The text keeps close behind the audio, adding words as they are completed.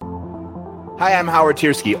Hi, I'm Howard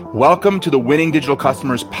Tiersky. Welcome to the Winning Digital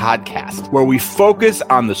Customers podcast, where we focus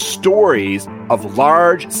on the stories of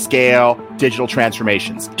large-scale digital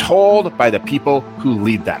transformations told by the people who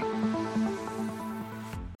lead them.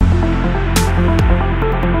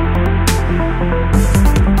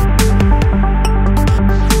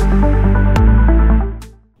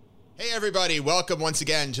 Hey, everybody. Welcome once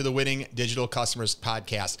again to the Winning Digital Customers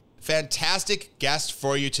podcast. Fantastic guest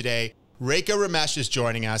for you today. Rekha Ramesh is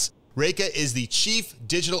joining us. Rekha is the Chief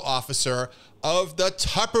Digital Officer of the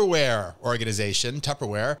Tupperware organization.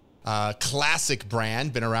 Tupperware, classic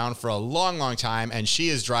brand, been around for a long, long time, and she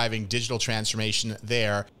is driving digital transformation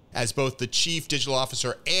there as both the Chief Digital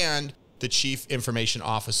Officer and the Chief Information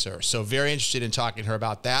Officer. So very interested in talking to her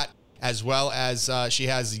about that, as well as she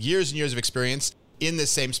has years and years of experience in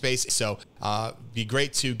this same space. So be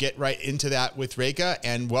great to get right into that with Rekha,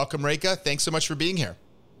 and welcome, Rekha. Thanks so much for being here.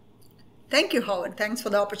 Thank you, Howard. Thanks for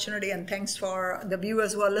the opportunity, and thanks for the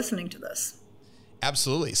viewers who are listening to this.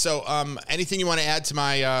 Absolutely. So anything you want to add to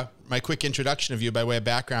my my quick introduction of you by way of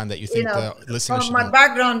background that you think the listeners should know? From my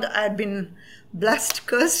background, I had been blessed,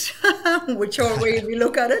 cursed, whichever way we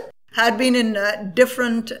look at it. Had been in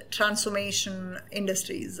different transformation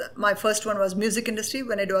industries. My first one was music industry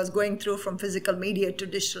when it was going through from physical media to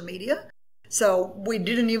digital media. So we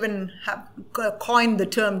didn't even have coined the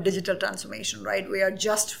term digital transformation, right? We are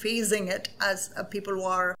just phasing it as people who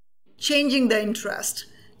are changing the interest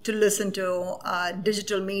to listen to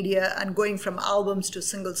digital media and going from albums to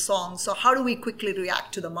single songs. So how do we quickly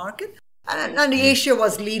react to the market? And Asia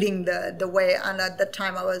was leading the way. And at that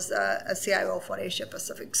time, I was a CIO for Asia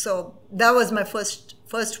Pacific. So that was my first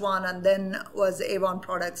one, and then was Avon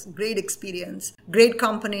Products. Great experience, great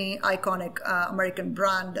company, iconic American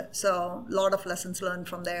brand. So a lot of lessons learned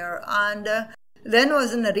from there. And then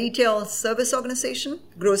was in a retail service organization.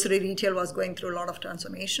 Grocery retail was going through a lot of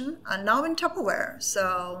transformation, and now in Tupperware.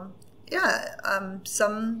 So yeah,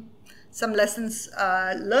 some lessons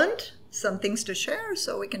learned, some things to share,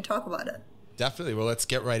 so we can talk about it. Definitely. Well, let's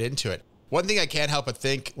get right into it. One thing I can't help but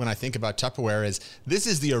think when I think about Tupperware is this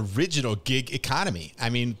is the original gig economy. I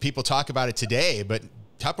mean, people talk about it today, but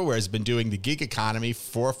Tupperware has been doing the gig economy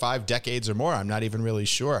 4 or 5 decades or more. I'm not even really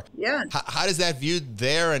sure. Yeah. How does that viewed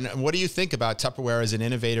there? And what do you think about Tupperware as an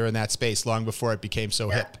innovator in that space long before it became so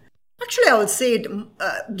hip? Actually, I would say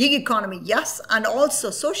gig economy, yes, and also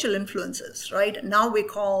social influences, right? Now we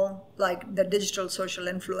call like the digital social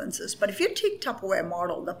influences. But if you take Tupperware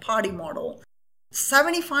model, the party model,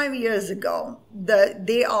 75 years ago,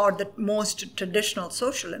 they are the most traditional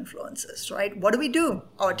social influences, right? What do?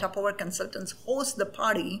 Our Tupperware consultants host the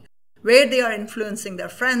party where they are influencing their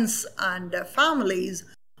friends and their families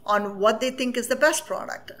on what they think is the best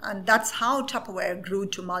product. And that's how Tupperware grew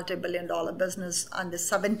to multi-billion-dollar business and the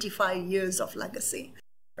 75 years of legacy,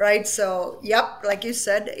 right? So, yep, like you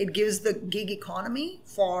said, it gives the gig economy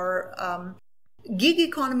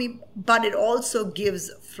but it also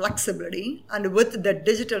gives flexibility. And with the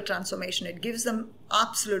digital transformation, it gives them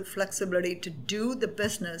absolute flexibility to do the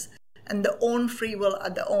business and their own free will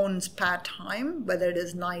at their own spare time, whether it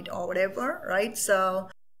is night or whatever, right? So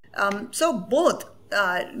both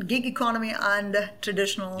gig economy and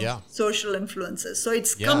traditional social influences. So it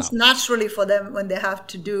comes naturally for them when they have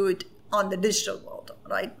to do it on the digital world,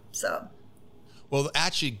 right? So. Well,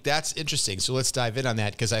 actually, that's interesting. So let's dive in on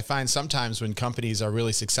that, because I find sometimes when companies are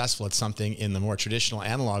really successful at something in the more traditional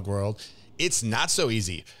analog world, it's not so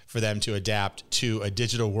easy for them to adapt to a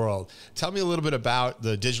digital world. Tell me a little bit about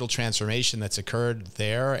the digital transformation that's occurred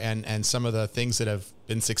there and some of the things that have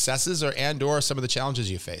been successes or some of the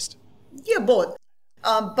challenges you faced. Yeah, both.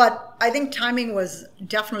 But I think timing was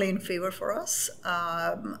definitely in favor for us.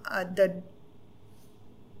 The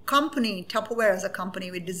company, Tupperware as a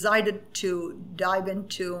company, we decided to dive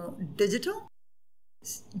into digital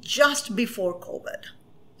just before COVID.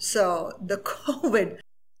 So the COVID,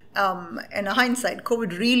 in hindsight,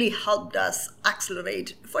 COVID really helped us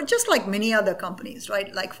accelerate for just like many other companies,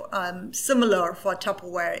 right? Like similar for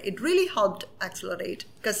Tupperware, it really helped accelerate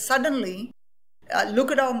because suddenly,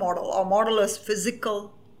 look at our model. Our model is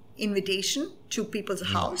physical invitation to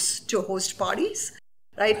people's house to host parties.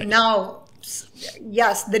 Right now,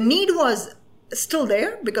 yes, the need was still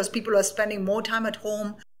there because people were spending more time at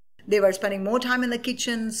home. They were spending more time in the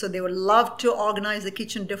kitchen, so they would love to organize the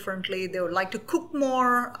kitchen differently. They would like to cook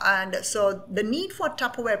more. And so the need for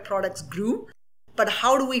Tupperware products grew. But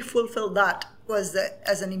how do we fulfill that was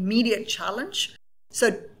as an immediate challenge.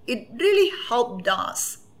 So it really helped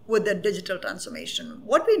us with the digital transformation.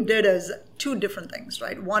 What we did is 2 different things,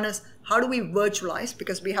 right? One is how do we virtualize,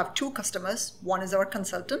 because we have 2 customers. One is our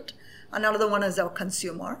consultant, another one is our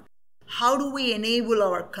consumer. how do we enable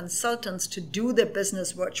our consultants to do their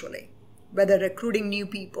business virtually, whether recruiting new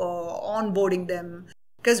people, onboarding them.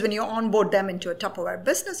 Because when you onboard them into a Tupperware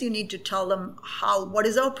business, you need to tell them what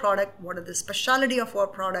is our product, what are the specialty of our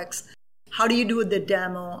products, how do you do the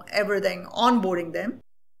demo, everything, onboarding them.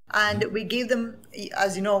 And we gave them,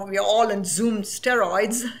 as you know, we are all in Zoom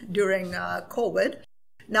steroids during COVID.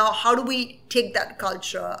 Now, how do we take that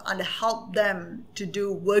culture and help them to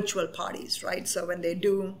do virtual parties, right? So when they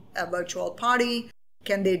do a virtual party,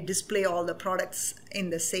 can they display all the products in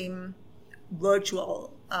the same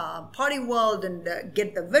virtual party world and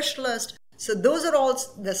get the wish list? So those are all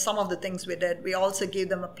some of the things we did. We also gave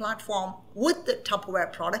them a platform with the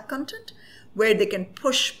Tupperware product content where they can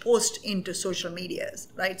post into social medias,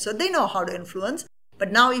 right? So they know how to influence.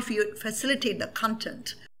 But now if you facilitate the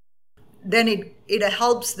content, then it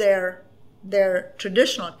helps their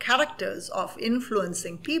traditional characters of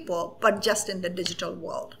influencing people, but just in the digital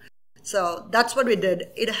world. So that's what we did.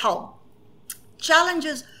 It helped.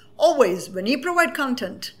 Challenges, always, when you provide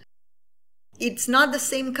content, it's not the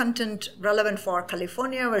same content relevant for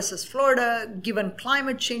California versus Florida, given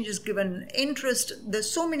climate changes, given interest.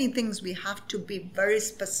 There's so many things we have to be very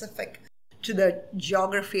specific to the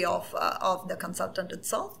geography of the consultant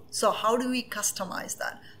itself. So how do we customize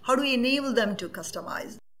that? How do we enable them to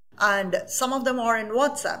customize? And some of them are in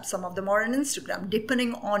WhatsApp, some of them are in Instagram.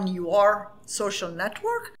 Depending on your social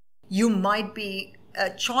network, you might be, a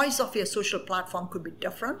choice of your social platform could be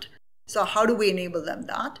different. So how do we enable them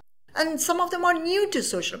that? And some of them are new to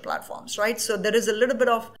social platforms, right? So there is a little bit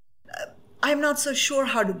of, I'm not so sure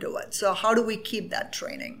how to do it. So how do we keep that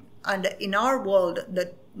training? And in our world,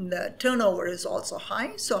 the turnover is also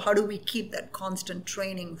high. So how do we keep that constant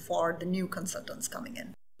training for the new consultants coming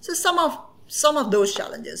in? So some of those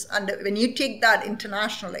challenges. And when you take that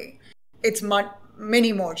internationally, it's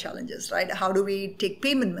many more challenges, right? How do we take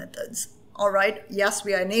payment methods? All right, yes,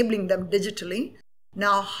 we are enabling them digitally.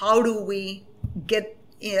 Now, how do we get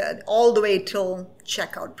all the way till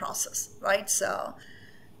checkout process, right? So,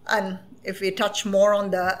 and if we touch more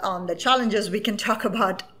on the challenges, we can talk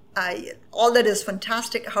about all that is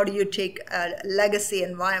fantastic. How do you take a legacy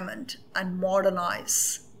environment and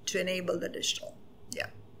modernize to enable the digital?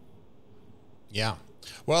 Yeah.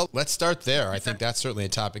 Well, let's start there. I think that's certainly a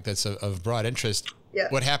topic that's of broad interest. Yeah.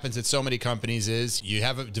 What happens at so many companies is you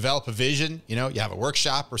develop a vision, you have a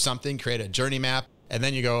workshop or something, create a journey map, and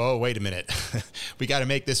then you go, oh, wait a minute, we got to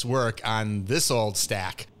make this work on this old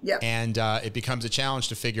stack. Yeah. And it becomes a challenge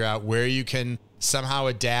to figure out where you can somehow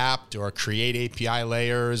adapt or create API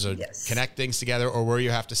layers or connect things together, or where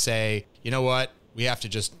you have to say, you know what, we have to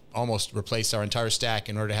just almost replace our entire stack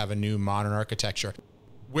in order to have a new modern architecture.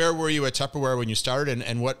 Where were you at Tupperware when you started,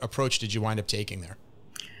 and what approach did you wind up taking there?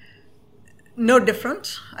 No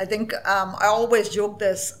different. I think I always joke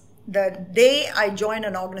this. The day I join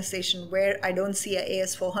an organization where I don't see a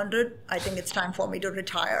AS400, I think it's time for me to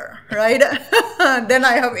retire, right? Then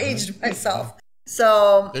I have aged myself.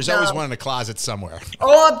 So there's always one in the closet somewhere.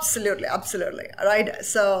 Oh, absolutely. Right.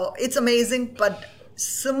 So it's amazing, but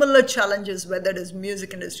similar challenges, whether it is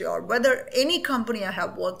music industry or whether any company I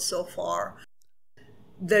have worked so far,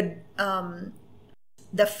 the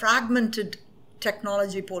fragmented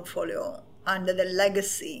technology portfolio and the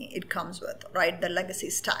legacy it comes with, right? The legacy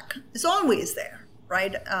stack is always there,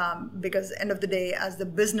 right? Because at the end of the day, as the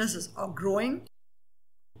businesses are growing,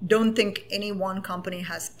 don't think any one company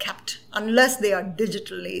has kept, unless they are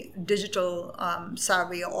digital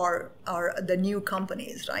savvy or the new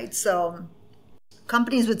companies, right? So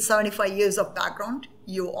companies with 75 years of background,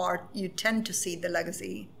 you tend to see the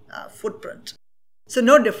legacy footprint. So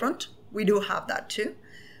no different. We do have that too.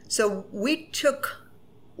 So we took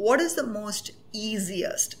what is the most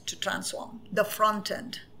easiest to transform? The front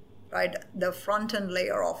end, right? The front end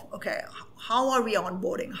layer of, okay, how are we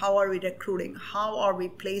onboarding? How are we recruiting? How are we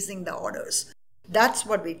placing the orders? That's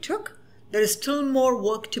what we took. There is still more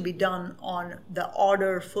work to be done on the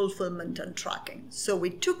order fulfillment and tracking. So we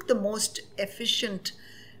took the most efficient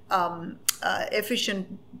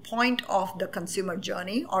point of the consumer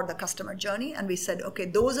journey or the customer journey, and we said, okay,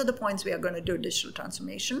 those are the points we are going to do digital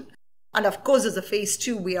transformation. And of course, as a phase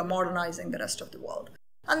 2, we are modernizing the rest of the world.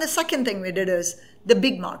 And the second thing we did is the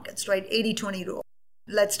big markets, right? 80-20 rule.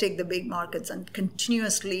 Let's take the big markets and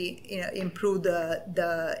continuously improve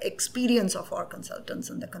the experience of our consultants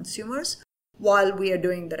and the consumers while we are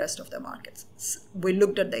doing the rest of the markets. We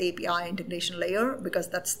looked at the API integration layer because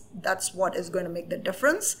that's what is going to make the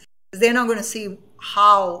difference. They're not going to see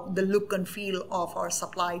how the look and feel of our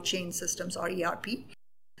supply chain systems or ERP.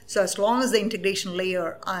 So as long as the integration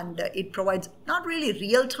layer and it provides not really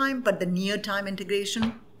real time, but the near time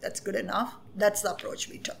integration, that's good enough. That's the approach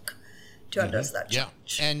we took. to address that Yeah.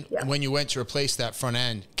 challenge. And when you went to replace that front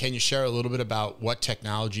end, can you share a little bit about what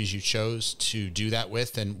technologies you chose to do that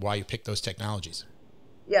with and why you picked those technologies?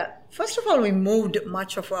 Yeah. First of all, we moved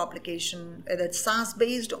much of our application, whether it's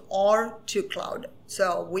SaaS-based or to cloud.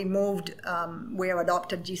 So we moved, we have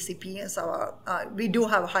adopted GCP as our, we do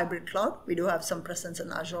have a hybrid cloud. We do have some presence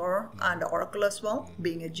in Azure and Oracle as well,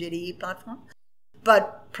 being a JDE platform.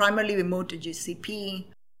 But primarily we moved to GCP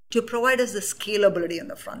to provide us the scalability on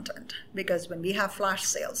the front end. Because when we have flash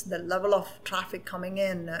sales, the level of traffic coming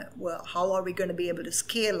in, well, how are we going to be able to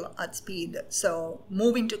scale at speed? So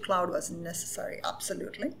moving to cloud was necessary,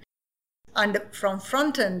 absolutely. And from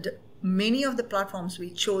front end, many of the platforms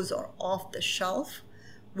we chose are off the shelf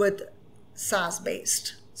with SaaS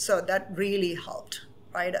based. So that really helped,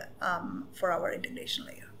 right, for our integration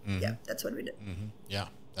layer. Yeah, that's what we did. Yeah,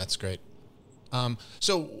 that's great.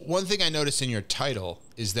 So one thing I noticed in your title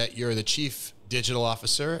is that you're the Chief Digital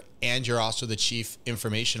Officer and you're also the Chief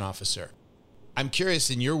Information Officer. I'm curious,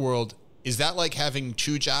 in your world, is that like having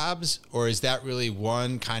two jobs, or is that really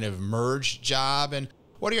one kind of merged job? And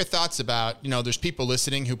what are your thoughts about, there's people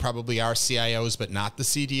listening who probably are CIOs, but not the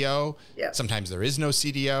CDO. Yeah. Sometimes there is no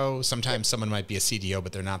CDO. Sometimes someone might be a CDO,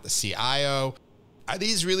 but they're not the CIO. Are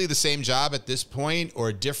these really the same job at this point,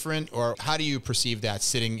 or different, or how do you perceive that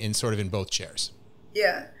sitting in sort of in both chairs?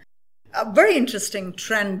 Yeah. A very interesting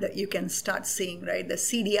trend that you can start seeing, right? The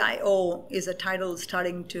CDIO is a title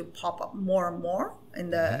starting to pop up more and more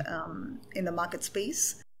in the market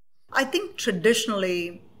space. I think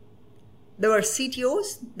traditionally there are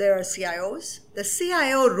CTOs, there are CIOs. The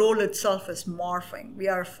CIO role itself is morphing. We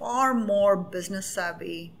are far more business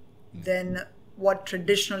savvy than what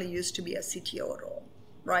traditionally used to be a CTO role,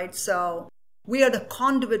 right? So we are the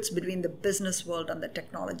conduits between the business world and the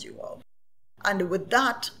technology world. And with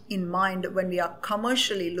that in mind, when we are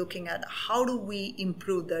commercially looking at how do we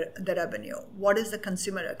improve the revenue, what is the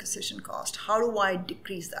consumer acquisition cost? How do I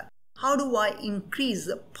decrease that? How do I increase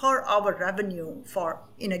the per hour revenue for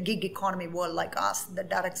in a gig economy world like us, the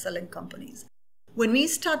direct selling companies? When we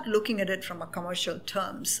start looking at it from a commercial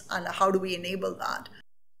terms and how do we enable that,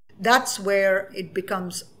 that's where it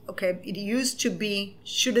becomes, okay, it used to be,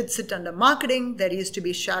 should it sit under marketing? There used to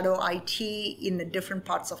be shadow IT in the different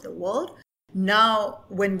parts of the world. Now,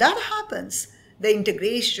 when that happens, the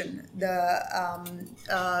integration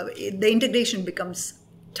becomes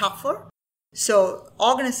tougher. So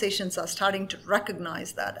organizations are starting to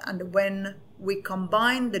recognize that. And when we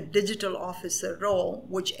combine the digital officer role,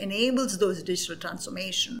 which enables those digital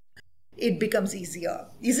transformation, it becomes easier.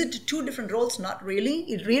 Is it two different roles? Not really.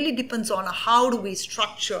 It really depends on how do we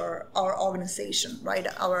structure our organization, right?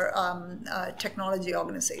 Our technology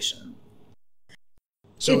organization.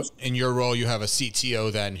 So in your role, you have a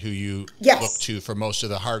CTO then who you Yes. look to for most of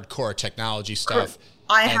the hardcore technology stuff.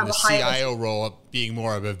 I and have the a higher- CIO role being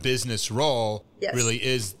more of a business role Yes. really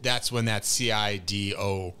is, that's when that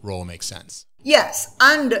CIDO role makes sense. Yes,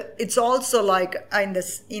 and it's also like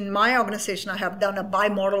in my organization, I have done a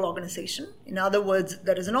bimodal organization. In other words,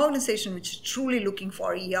 there is an organization which is truly looking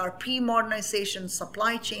for ERP modernization,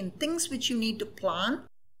 supply chain, things which you need to plan,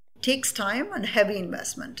 takes time and heavy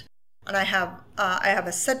investment. And I have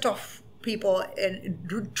a set of people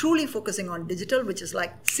truly focusing on digital, which is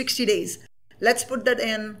like 60 days. Let's put that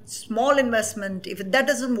in, small investment. If that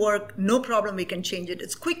doesn't work, no problem, we can change it.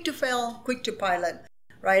 It's quick to fail, quick to pilot.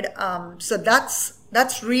 Right, so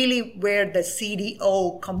that's really where the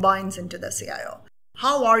CDO combines into the CIO.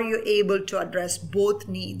 How are you able to address both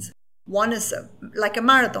needs? One is like a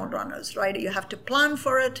marathon runners, right? You have to plan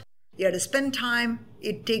for it. You have to spend time.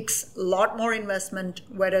 It takes a lot more investment.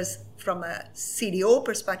 Whereas from a CDO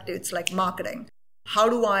perspective, it's like marketing. How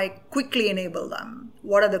do I quickly enable them?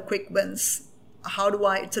 What are the quick wins?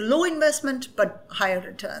 It's a low investment, but higher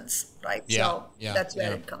returns, right? So that's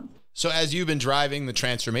where it comes. So as you've been driving the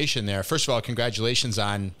transformation there, first of all, congratulations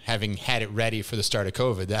on having had it ready for the start of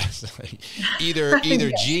COVID. That's either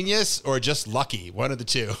genius or just lucky, one of the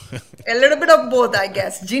two. A little bit of both, I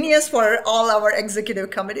guess. Genius for all our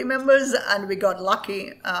executive committee members, and we got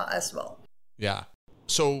lucky as well. Yeah.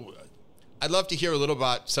 So I'd love to hear a little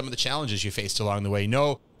about some of the challenges you faced along the way.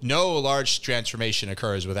 No large transformation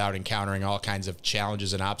occurs without encountering all kinds of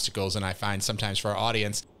challenges and obstacles. And I find sometimes for our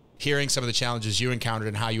audience, hearing some of the challenges you encountered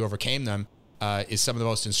and how you overcame them is some of the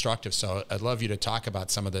most instructive. So I'd love you to talk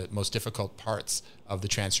about some of the most difficult parts of the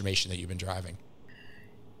transformation that you've been driving.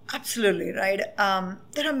 Absolutely, right.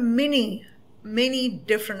 There are many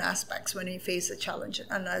different aspects when you face a challenge.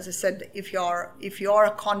 And as I said, if you're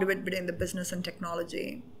a conduit between the business and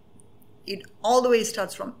technology, it all the way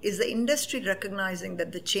starts from, is the industry recognizing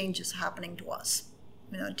that the change is happening to us?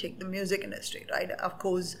 Take the music industry, right? Of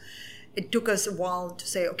course, it took us a while to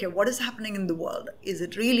say, okay, what is happening in the world? Is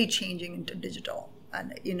it really changing into digital?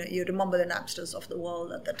 And you remember the Napsters of the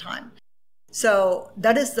world at the time. So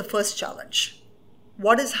that is the first challenge.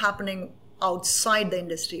 What is happening outside the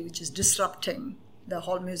industry, which is disrupting the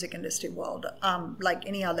whole music industry world, like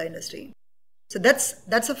any other industry? So that's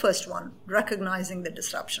the first one, recognizing the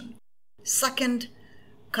disruption. Second,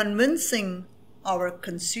 convincing our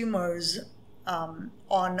consumers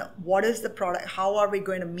on what is the product, how are we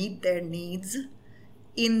going to meet their needs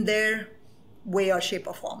in their way or shape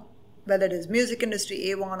or form. Whether it is music industry,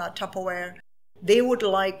 Avon or Tupperware, they would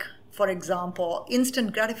like, for example,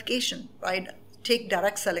 instant gratification, right? Take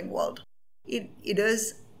direct selling world. It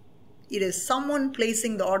is someone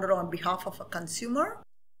placing the order on behalf of a consumer,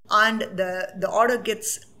 and the order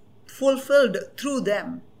gets fulfilled through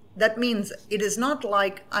them. That means it is not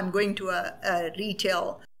like I'm going to a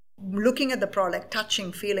retail, looking at the product,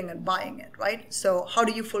 touching, feeling, and buying it, right? So how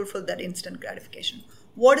do you fulfill that instant gratification?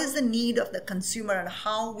 What is the need of the consumer, and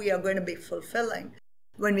how we are going to be fulfilling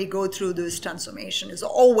when we go through this transformation is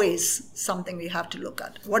always something we have to look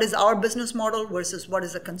at. What is our business model versus what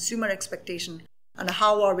is the consumer expectation, and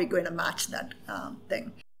how are we going to match that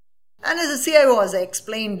thing? And as a CIO, as I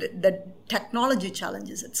explained, the technology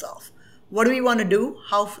challenges itself. What do we want to do?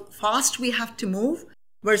 How fast we have to move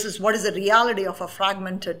versus what is the reality of a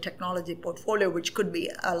fragmented technology portfolio, which could be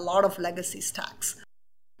a lot of legacy stacks.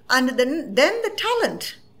 And then the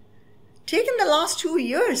talent. Taken the last 2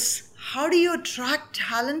 years, how do you attract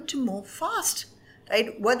talent to move fast,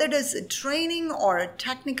 right? Whether it is training or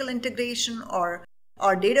technical integration or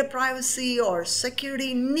data privacy or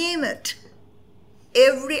security, name it.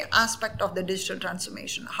 Every aspect of the digital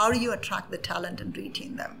transformation, how do you attract the talent and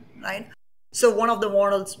retain them, right? So one of the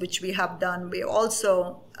models which we have done, we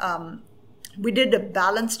also, we did a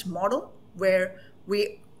balanced model where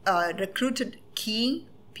we recruited key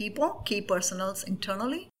people, key personals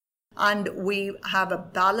internally, and we have a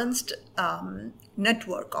balanced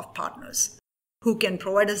network of partners who can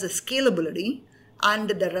provide us the scalability and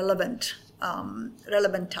the relevant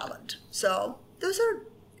talent. So those are,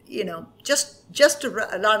 just to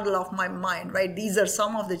rattle off my mind, right? These are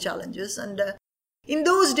some of the challenges. And in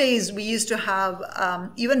those days, we used to have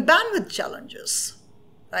even bandwidth challenges,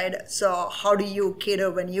 right? So how do you cater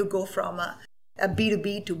when you go from a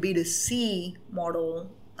B2B to B2C model?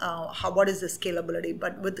 What is the scalability?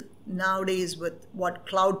 But nowadays, with what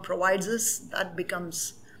cloud provides us, that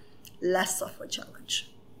becomes less of a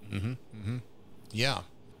challenge. Mm-hmm, mm-hmm. Yeah.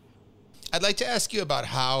 I'd like to ask you about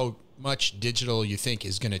how much digital you think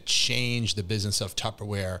is going to change the business of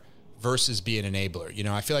Tupperware versus be an enabler.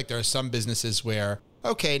 I feel like there are some businesses where,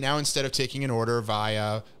 okay, now instead of taking an order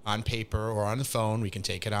via on paper or on the phone, we can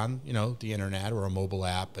take it on, the internet or a mobile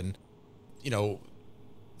app, and,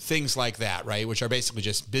 things like that, right? Which are basically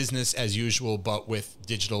just business as usual, but with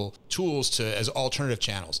digital tools as alternative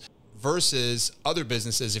channels. Versus other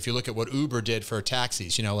businesses, if you look at what Uber did for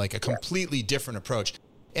taxis, like a completely different approach.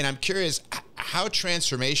 And I'm curious, how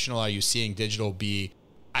transformational are you seeing digital be?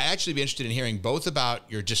 I'd actually be interested in hearing both about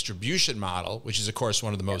your distribution model, which is, of course,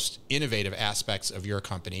 one of the most innovative aspects of your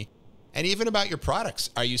company, and even about your products.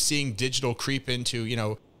 Are you seeing digital creep into,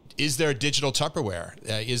 is there digital Tupperware?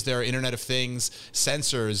 Is there Internet of Things,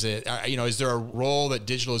 sensors? Is there a role that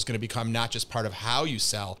digital is going to become not just part of how you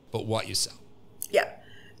sell, but what you sell? Yeah.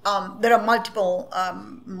 There are multiple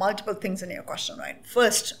things in your question, right?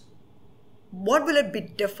 First, what will it be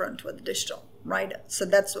different with digital, right? So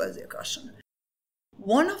that's was your question.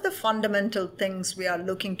 One of the fundamental things we are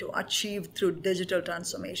looking to achieve through digital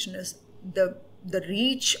transformation is the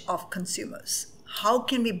reach of consumers. How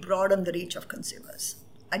can we broaden the reach of consumers?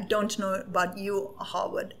 I don't know about you,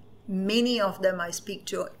 Howard. Many of them I speak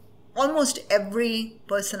to, almost every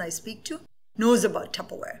person I speak to knows about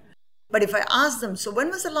Tupperware. But if I ask them, so when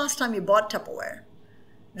was the last time you bought Tupperware?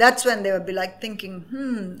 That's when they would be like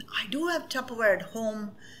thinking, I do have Tupperware at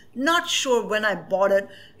home. Not sure when I bought it,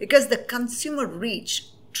 because the consumer reach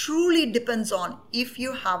truly depends on if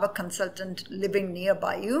you have a consultant living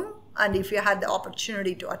nearby you and if you had the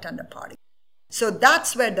opportunity to attend a party. So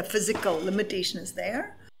that's where the physical limitation is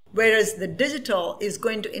there. Whereas the digital is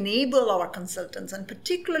going to enable our consultants, and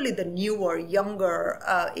particularly the newer, younger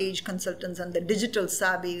age consultants and the digital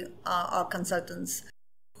savvy consultants,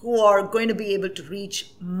 who are going to be able to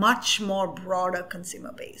reach much more broader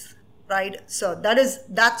consumer base, right? So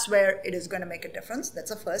that's where it is going to make a difference. That's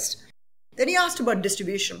the first. Then you asked about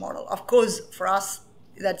distribution model. Of course, for us,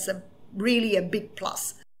 that's really a big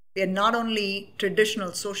plus. We are not only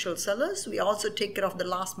traditional social sellers, we also take care of the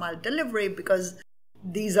last mile delivery, because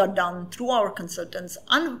these are done through our consultants,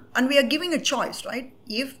 and we are giving a choice, right?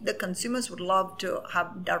 If the consumers would love to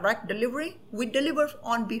have direct delivery, we deliver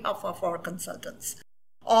on behalf of our consultants.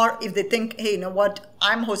 Or if they think, hey, you know what,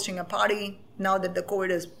 I'm hosting a party now that the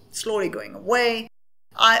COVID is slowly going away,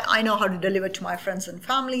 I know how to deliver to my friends and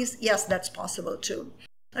families. Yes, that's possible too.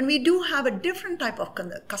 And we do have a different type of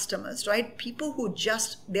customers, right? People who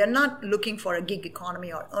they're not looking for a gig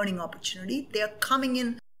economy or earning opportunity. They're coming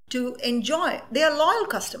in to enjoy. They are loyal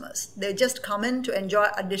customers. They just come in to enjoy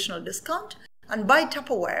additional discount and buy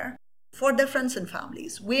Tupperware for their friends and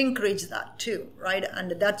families. We encourage that too, right?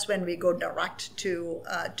 And that's when we go direct to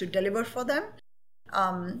deliver for them,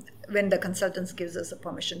 when the consultants gives us a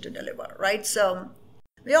permission to deliver, right? So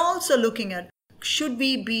we're also looking at, should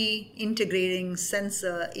we be integrating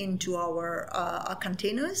sensor into our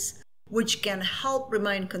containers, which can help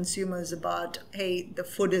remind consumers about, hey, the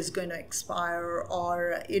food is going to expire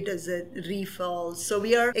or it is a refill. So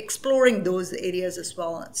we are exploring those areas as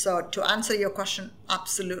well. So to answer your question,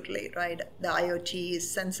 absolutely, right? The IoT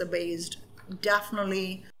is sensor-based,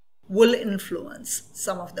 definitely will influence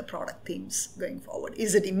some of the product themes going forward.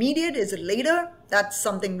 Is it immediate? Is it later? That's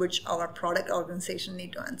something which our product organization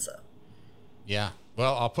need to answer. Yeah.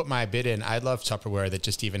 Well, I'll put my bid in. I love Tupperware that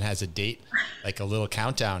just even has a date, like a little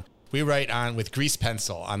countdown. We write on with grease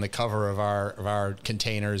pencil on the cover of our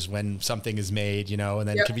containers when something is made, and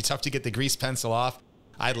then It can be tough to get the grease pencil off.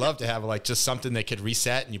 I'd love to have like just something that could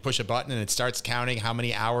reset and you push a button and it starts counting how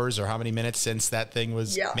many hours or how many minutes since that thing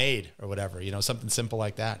was made or whatever, something simple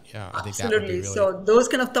like that. Yeah, I think that would be really... So those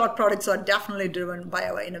kind of thought products are definitely driven by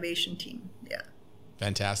our innovation team. Yeah.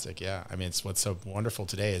 Fantastic. Yeah. I mean, it's what's so wonderful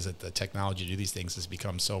today is that the technology to do these things has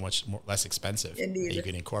become so much less expensive. Indeed. That you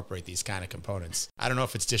can incorporate these kind of components. I don't know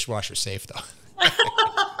if it's dishwasher safe though.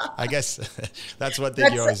 I guess that's what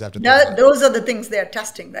you always have to think about. Those are the things they're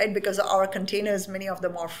testing, right? Because our containers, many of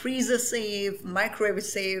them are freezer safe, microwave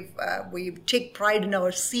safe. We take pride in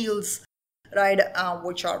our seals, right?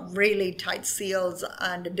 Which are really tight seals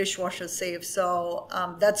and dishwasher safe. So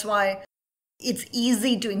that's why it's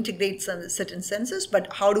easy to integrate certain sensors,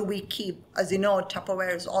 but how do we keep, as you know,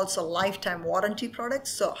 Tupperware is also lifetime warranty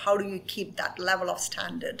products. So how do you keep that level of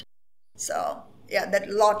standard? So yeah,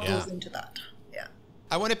 that lot goes into that. Yeah.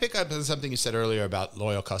 I want to pick up on something you said earlier about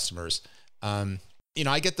loyal customers. I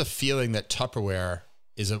get the feeling that Tupperware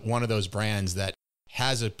is one of those brands that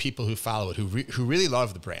has people who follow it, who really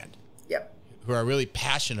love the brand. Yep. Who are really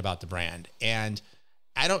passionate about the brand. And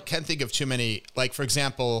I can't think of too many, like for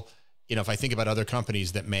example, if I think about other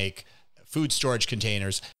companies that make food storage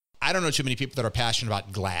containers, I don't know too many people that are passionate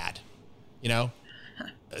about Glad,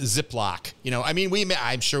 Ziploc,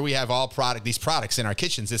 I'm sure we have these products in our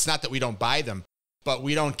kitchens. It's not that we don't buy them, but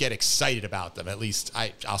we don't get excited about them. At least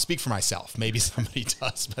I'll speak for myself. Maybe somebody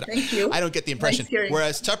does, but I don't get the impression.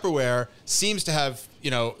 Whereas Tupperware seems to have,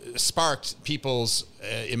 sparked people's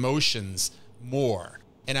emotions more.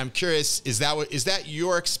 And I'm curious, is that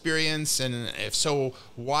your experience? And if so,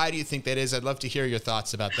 why do you think that is? I'd love to hear your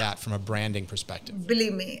thoughts about that from a branding perspective.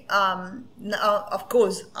 Believe me, of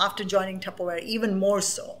course, after joining Tupperware, even more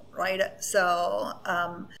so, right? So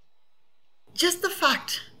just the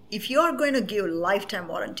fact, if you are going to give lifetime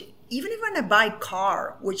warranty, even if when I buy a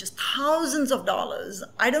car, which is thousands of dollars,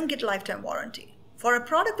 I don't get lifetime warranty. For a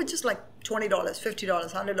product which is like $20,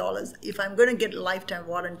 $50, $100, if I'm going to get lifetime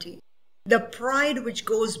warranty, the pride which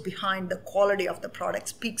goes behind the quality of the product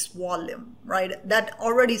speaks volume, right? That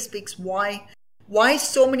already speaks why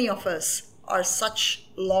so many of us are such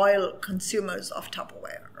loyal consumers of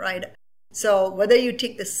Tupperware, right? So whether you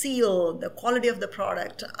take the seal, the quality of the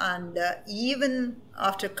product, and even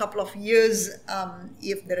after a couple of years,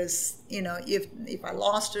 if there is, if I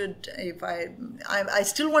lost it, if I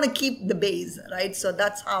still want to keep the base, right? So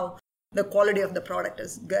that's how the quality of the product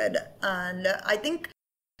is good. And I think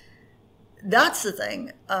that's the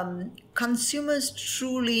thing. Consumers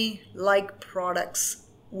truly like products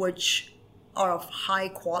which are of high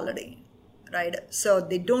quality, right? So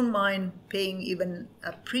they don't mind paying even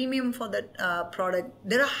a premium for that product.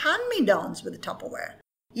 There are hand-me-downs with Tupperware,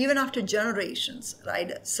 even after generations,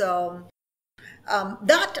 right? So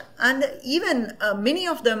that, and even many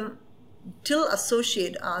of them still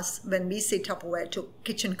associate us when we say Tupperware to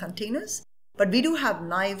kitchen containers. But we do have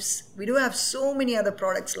knives. We do have so many other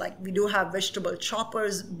products, like we do have vegetable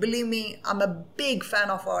choppers. Believe me, I'm a big fan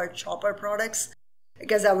of our chopper products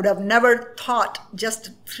because I would have never thought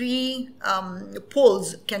just 3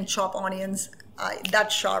 pulls can chop onions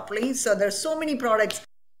that sharply. So there's so many products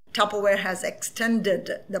Tupperware has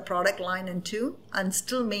extended the product line into and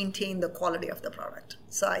still maintain the quality of the product.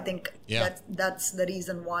 So I think that's the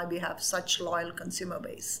reason why we have such loyal consumer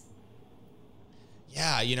base.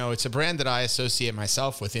 Yeah, it's a brand that I associate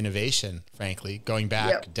myself with innovation, frankly, going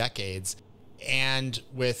back decades, and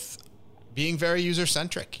with being very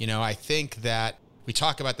user-centric. I think that we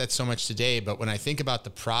talk about that so much today, but when I think about the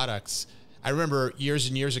products, I remember years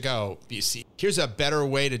and years ago, you see, here's a better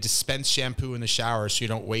way to dispense shampoo in the shower so you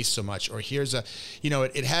don't waste so much. Or here's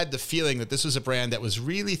it had the feeling that this was a brand that was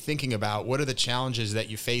really thinking about what are the challenges that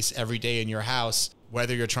you face every day in your house,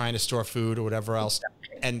 whether you're trying to store food or whatever else,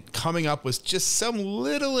 and coming up with just some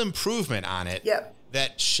little improvement on it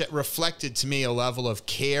that reflected to me a level of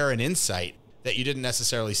care and insight that you didn't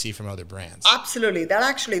necessarily see from other brands. Absolutely.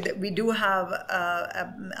 We do have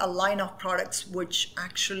a line of products which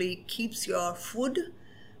actually keeps your food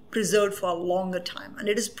preserved for a longer time. And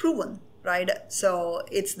it is proven, right? So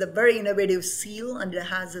it's the very innovative seal, and it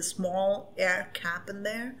has a small air cap in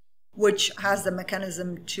there, which has the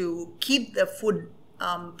mechanism to keep the food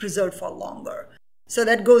preserved for longer. So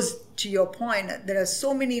that goes to your point. There are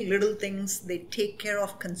so many little things. They take care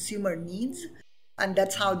of consumer needs, and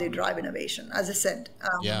that's how they drive innovation. As I said,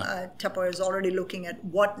 Tupperware is already looking at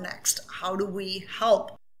what next. How do we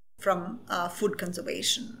help from food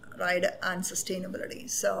conservation, right, and sustainability?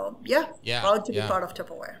 So proud to be part of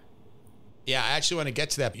Tupperware. Yeah, I actually want to get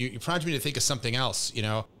to that. You prompted me to think of something else.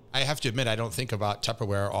 I have to admit, I don't think about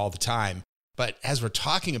Tupperware all the time, but as we're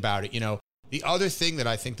talking about it, the other thing that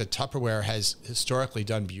I think that Tupperware has historically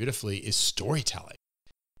done beautifully is storytelling.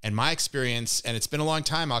 And my experience, and it's been a long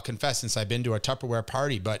time, I'll confess, since I've been to a Tupperware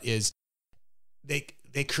party, but is they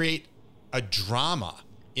create a drama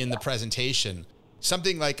in the presentation,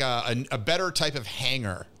 something like a better type of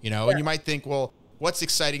hanger, and you might think, well, what's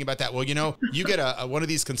exciting about that? Well, you get one of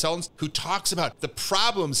these consultants who talks about the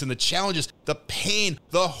problems and the challenges, the pain,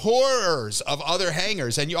 the horrors of other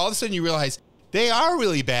hangers. And all of a sudden you realize they are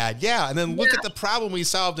really bad. Yeah. And then look at the problem we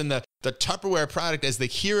solved in the Tupperware product as the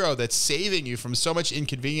hero that's saving you from so much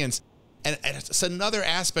inconvenience. And it's another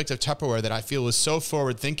aspect of Tupperware that I feel is so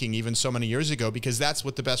forward thinking even so many years ago, because that's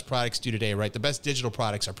what the best products do today, right? The best digital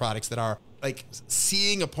products are products that are like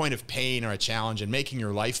seeing a point of pain or a challenge and making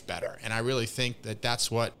your life better. And I really think that that's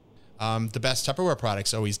what the best Tupperware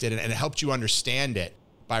products always did. And it helped you understand it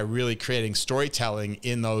by really creating storytelling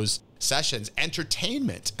in those sessions.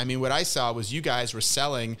 Entertainment. I mean, what I saw was you guys were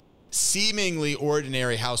selling seemingly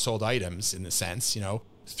ordinary household items in the sense,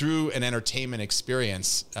 through an entertainment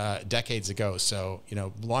experience decades ago. So,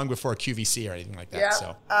 long before QVC or anything like that. Yeah.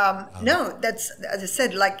 So, no, that's, as I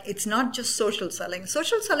said, it's not just social selling.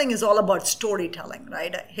 Social selling is all about storytelling,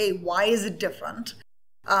 right? Hey, why is it different?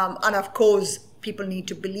 And of course, people need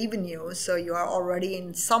to believe in you. So you are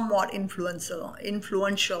already somewhat influential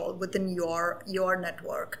within your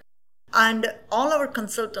network. And all our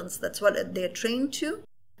consultants, that's what they're trained to.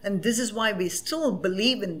 And this is why we still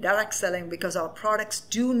believe in direct selling, because our products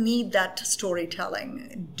do need that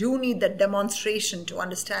storytelling, do need that demonstration to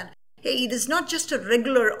understand, hey, it is not just a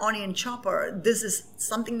regular onion chopper. This is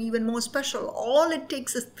something even more special. All it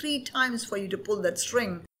takes is 3 times for you to pull that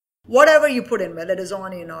string. Whatever you put in, whether it is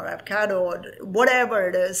onion or avocado or whatever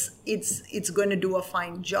it is, it's going to do a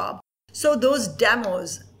fine job. So those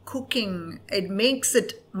demos, cooking, it makes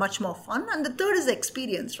it much more fun. And the third is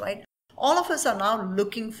experience, right? All of us are now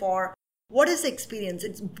looking for what is the experience.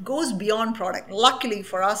 It goes beyond product. Luckily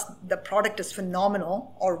for us, the product is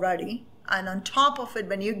phenomenal already. And on top of it,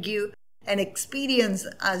 when you give an experience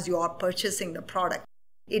as you are purchasing the product,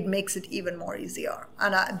 it makes it even more easier.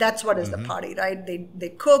 And that's what is the party, right? They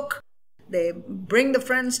cook, they bring the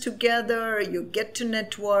friends together, you get to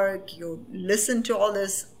network, you listen to all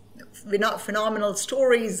this phenomenal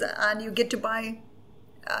stories, and you get to buy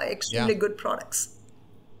extremely good products.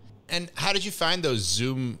 And how did you find those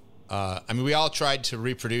Zoom? We all tried to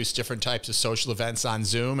reproduce different types of social events on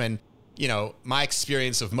Zoom. And, my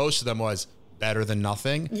experience of most of them was better than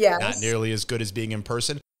nothing. Yes. Not nearly as good as being in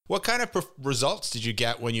person. What kind of results did you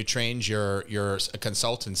get when you trained your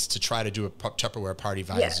consultants to try to do a Tupperware party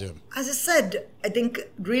via Zoom? As I said, I think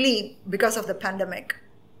really because of the pandemic,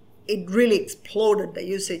 it really exploded. The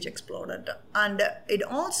usage exploded. And it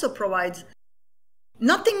also provides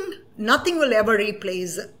Nothing will ever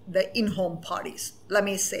replace the in-home parties. Let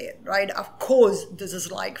me say it, right? Of course, this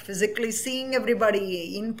is like physically seeing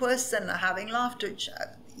everybody in person, having laughter.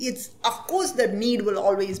 Of course, the need will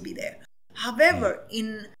always be there. However,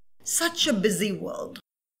 in such a busy world,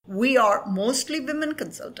 we are mostly women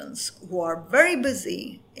consultants who are very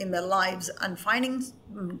busy in their lives and finding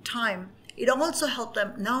time. It also helped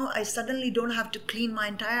them. Now I suddenly don't have to clean my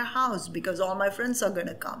entire house because all my friends are going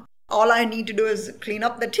to come. All I need to do is clean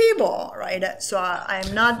up the table, right? So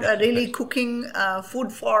I'm not really cooking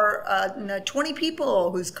food for 20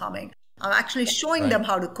 people who's coming. I'm actually showing them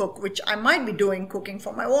how to cook, which I might be doing cooking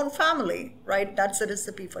for my own family, right? That's the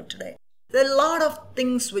recipe for today. There are a lot of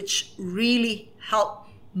things which really help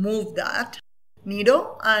move that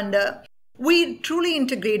needle. And we truly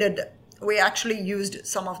integrated, we actually used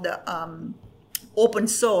some of the open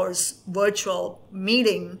source virtual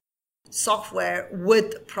meeting software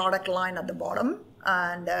with product line at the bottom.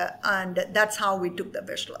 And that's how we took the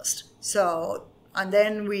wish list. So, and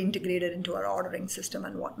then we integrated into our ordering system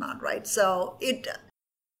and whatnot, right? So it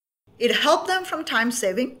helped them from time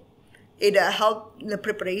saving. It helped the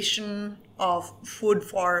preparation of food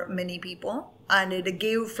for many people, and it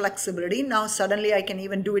gave flexibility. Now suddenly I can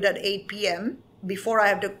even do it at 8 p.m. before I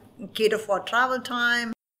have to cater for travel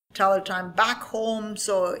time back home.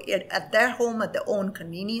 So at their home, at their own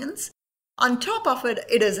convenience. On top of it,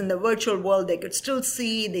 it is in the virtual world. They could still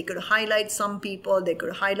see, they could highlight some people, they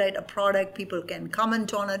could highlight a product, people can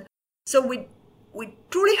comment on it. So we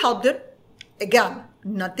truly helped it. Again,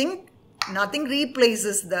 nothing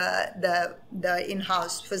replaces the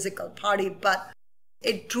in-house physical party, but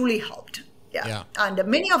it truly helped. Yeah. And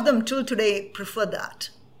many of them till today prefer that.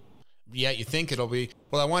 Yeah, you think it'll be...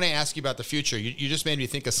 Well, I want to ask you about the future. You just made me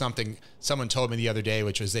think of something someone told me the other day,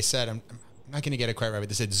 which was, they said, I'm not going to get it quite right, but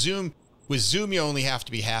they said with Zoom, you only have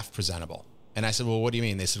to be half presentable. And I said, well, what do you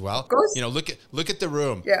mean? They said, well, look at the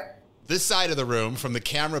room. Yeah. This side of the room from the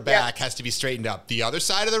camera back has to be straightened up. The other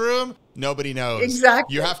side of the room, nobody knows.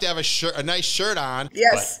 Exactly. You have to have a nice shirt on.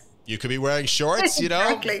 Yes. But you could be wearing shorts,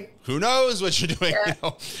 Exactly. Who knows what you're doing,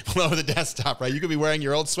 below the desktop, right? You could be wearing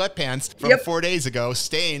your old sweatpants from 4 days ago,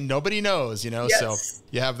 stained. Nobody knows, Yes. So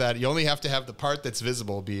you have that. You only have to have the part that's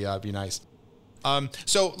visible be nice.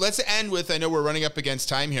 So let's end with, I know we're running up against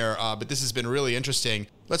time here, but this has been really interesting.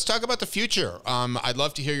 Let's talk about the future. I'd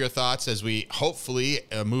love to hear your thoughts as we hopefully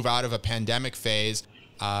move out of a pandemic phase.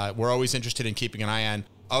 We're always interested in keeping an eye on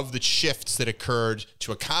of the shifts that occurred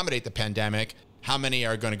to accommodate the pandemic. How many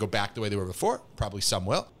are going to go back the way they were before? Probably some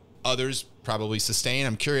will. Others probably sustain.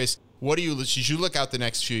 I'm curious, as you look out the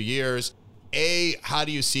next few years, A, how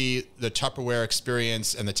do you see the Tupperware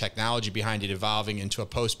experience and the technology behind it evolving into a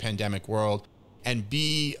post-pandemic world? And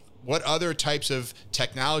B, what other types of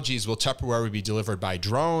technologies will Tupperware be delivered by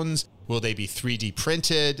drones? Will they be 3D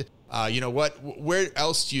printed? Where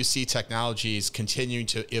else do you see technologies continuing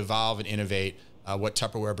to evolve and innovate what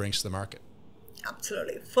Tupperware brings to the market?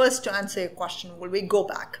 Absolutely. First, to answer your question, will we go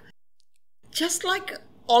back? Just like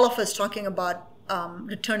all of us talking about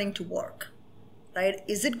returning to work, right?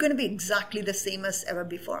 Is it going to be exactly the same as ever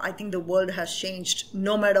before? I think the world has changed.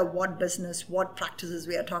 No matter what business, what practices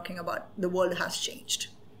we are talking about, the world has changed.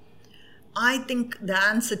 I think the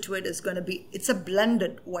answer to it is going to be, it's a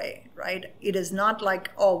blended way, right? It is not like,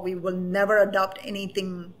 we will never adopt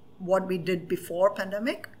anything what we did before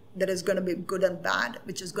pandemic. That is going to be good and bad,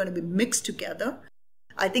 which is going to be mixed together.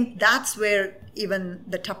 I think that's where even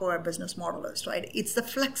the Tupperware business model is, right? It's the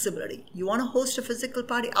flexibility. You want to host a physical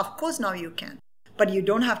party? Of course, now you can. But you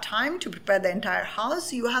don't have time to prepare the entire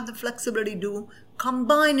house. You have the flexibility to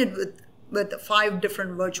combine it with 5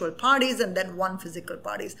 different virtual parties and then 1 physical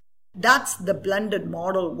parties. That's the blended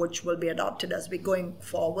model which will be adopted as we're going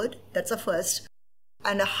forward. That's a first.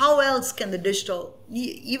 And how else can the digital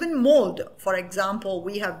even mold? For example,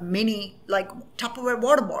 we have many like Tupperware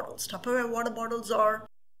water bottles. Tupperware water bottles are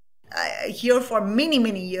here for many,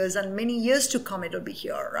 many years, and many years to come it'll be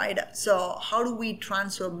here, right? So how do we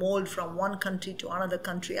transfer mold from one country to another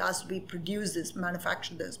country as we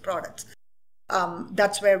manufacture these products?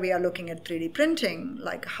 That's where we are looking at 3D printing.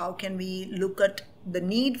 Like, how can we look at the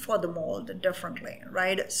need for the mold differently,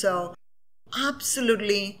 right? So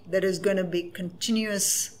absolutely, there is going to be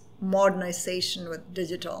continuous modernization with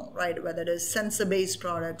digital, right? Whether it is sensor-based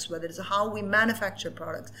products, whether it's how we manufacture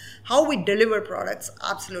products, how we deliver products.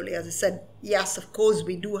 Absolutely. As I said, yes, of course,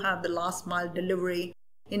 we do have the last mile delivery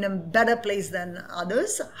in a better place than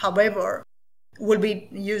others. However, will we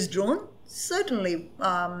use drone? Certainly,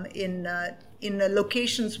 in the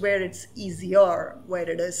locations where it's easier, where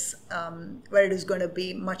it is going to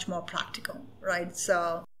be much more practical, right?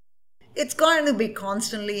 So it's going to be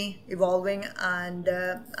constantly evolving, and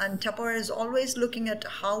Tupperware is always looking at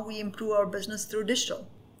how we improve our business through digital.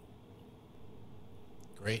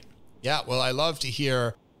 Great. Yeah, well, I love to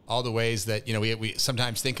hear all the ways that, we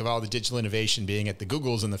sometimes think of all the digital innovation being at the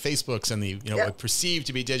Googles and the Facebooks and the, what perceived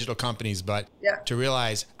to be digital companies, but to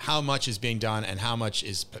realize how much is being done and how much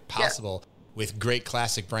is possible with great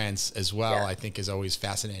classic brands as well, I think is always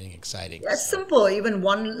fascinating, exciting. It's simple. Even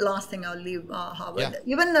one last thing I'll leave, Howard.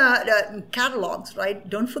 Even catalogs, right?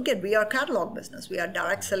 Don't forget, we are a catalog business. We are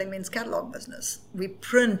direct selling means catalog business. We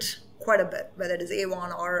print quite a bit, whether it is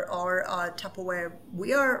Avon or Tupperware.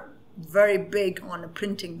 We are very big on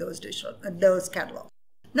printing those catalogs.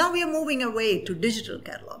 Now we are moving away to digital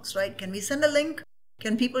catalogs, right? Can we send a link?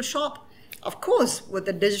 Can people shop? Of course, with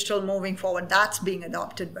the digital moving forward, that's being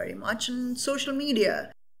adopted very much. And social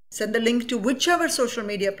media, send the link to whichever social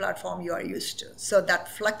media platform you are used to. So that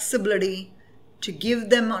flexibility to give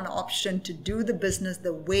them an option to do the business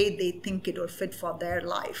the way they think it will fit for their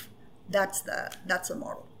life. That's the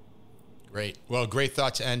model. Great. Well, great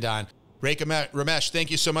thought to end on. Rekha Ramesh, thank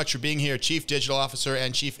you so much for being here, Chief Digital Officer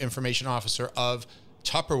and Chief Information Officer of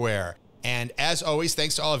Tupperware. And as always,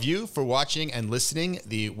 thanks to all of you for watching and listening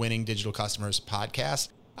the Winning Digital Customers podcast.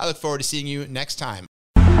 I look forward to seeing you next time.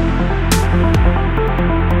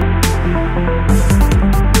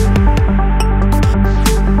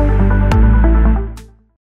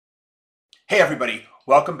 Hey everybody,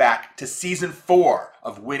 welcome back to season 4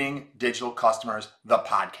 of Winning Digital Customers, the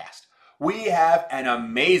podcast. We have an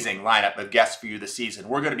amazing lineup of guests for you this season.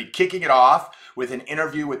 We're going to be kicking it off with an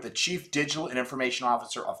interview with the Chief Digital and Information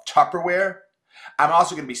Officer of Tupperware. I'm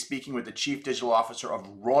also going to be speaking with the Chief Digital Officer of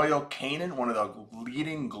Royal Canin, one of the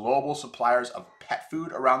leading global suppliers of pet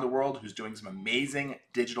food around the world, who's doing some amazing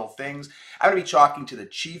digital things. I'm going to be talking to the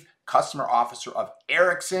Chief Customer Officer of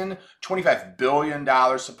Ericsson, $25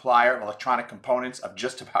 billion supplier of electronic components of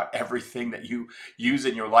just about everything that you use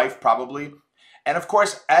in your life, probably. And of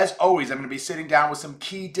course, as always, I'm going to be sitting down with some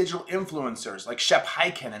key digital influencers like Shep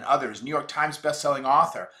Hyken and others, New York Times bestselling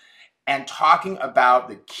author, and talking about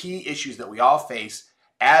the key issues that we all face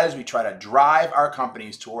as we try to drive our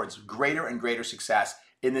companies towards greater and greater success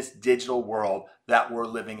in this digital world that we're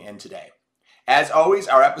living in today. As always,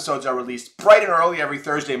 our episodes are released bright and early every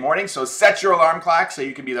Thursday morning, so set your alarm clock so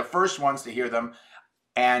you can be the first ones to hear them.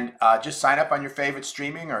 And just sign up on your favorite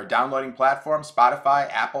streaming or downloading platform, Spotify,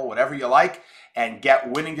 Apple, whatever you like, and get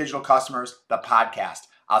Winning Digital Customers, the podcast.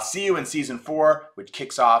 I'll see you in season 4, which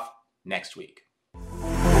kicks off next week.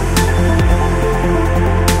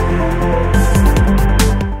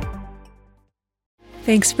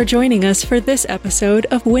 Thanks for joining us for this episode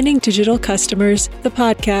of Winning Digital Customers, the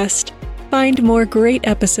podcast. Find more great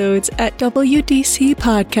episodes at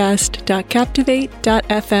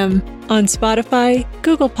wdcpodcast.captivate.fm, on Spotify,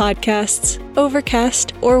 Google Podcasts,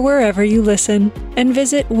 Overcast, or wherever you listen. And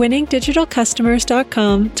visit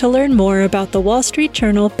winningdigitalcustomers.com to learn more about the Wall Street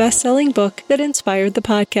Journal best-selling book that inspired the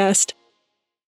podcast.